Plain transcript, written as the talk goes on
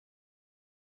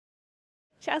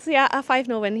Chelsea, a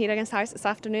 5-0 win here against Hearts this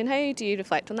afternoon. How do you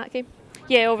reflect on that game?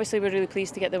 Yeah, obviously we're really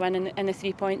pleased to get the win and the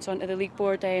 3 points onto the league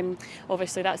board.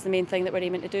 Obviously that's the main thing that we're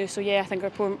aiming to do. So yeah, I think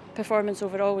our performance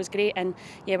overall was great, and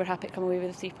yeah, we're happy to come away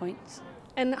with the 3 points.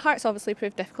 And Hearts obviously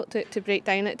proved difficult to break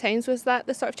down at times. Was that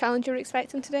the sort of challenge you were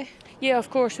expecting today? Yeah, of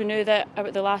course. We knew that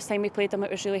the last time we played them it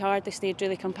was really hard. They stayed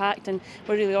really compact and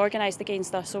were really organised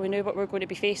against us, so we knew what we were going to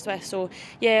be faced with. So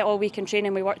yeah, all week in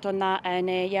training we worked on that, and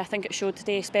yeah, I think it showed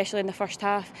today, especially in the first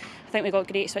half. I think we got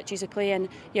great switches of play, and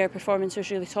yeah, our performance was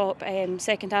really top.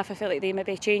 Second half I felt like they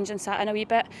maybe changed and sat in a wee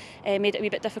bit, made it a wee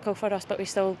bit difficult for us, but we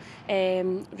still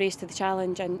raised to the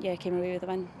challenge and yeah, came away with the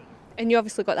win. And you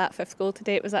obviously got that 5th goal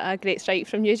today. Was that a great strike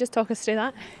from you? Just talk us through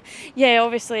that. Yeah,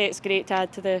 obviously it's great to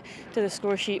add to the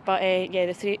score sheet, but yeah,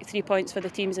 the three points for the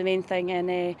team's the main thing,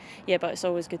 and yeah, but it's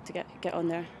always good to get on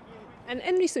there. And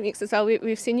in recent weeks as well,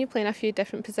 we've seen you playing a few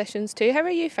different positions too. How are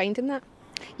you finding that?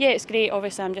 Yeah, it's great.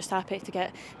 Obviously, I'm just happy to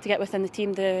get within the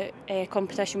team. The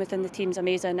competition within the team's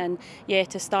amazing, and yeah,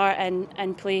 to start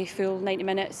and play full 90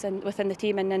 minutes and within the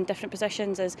team and in different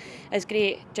positions is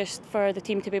great. Just for the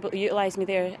team to be able to utilise me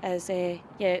there is yeah,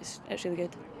 it's really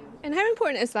good. And how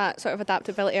important is that sort of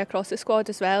adaptability across the squad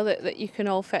as well, that you can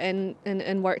all fit in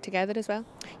and work together as well?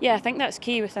 Yeah, I think that's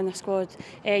key within the squad.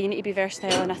 You need to be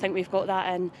versatile, and I think we've got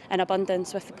that in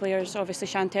abundance with the players. Obviously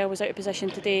Chantel was out of position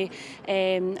today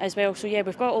as well, so yeah,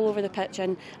 we've got all over the pitch,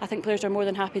 and I think players are more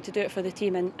than happy to do it for the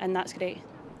team, and that's great.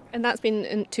 And that's been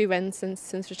in 2 wins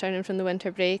since returning from the winter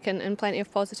break, and plenty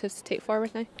of positives to take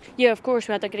forward now. Yeah, of course,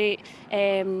 we had a great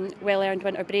well-earned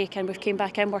winter break, and we've came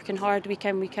back in working hard week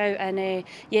in, week out, and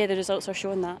yeah, the results are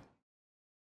showing that.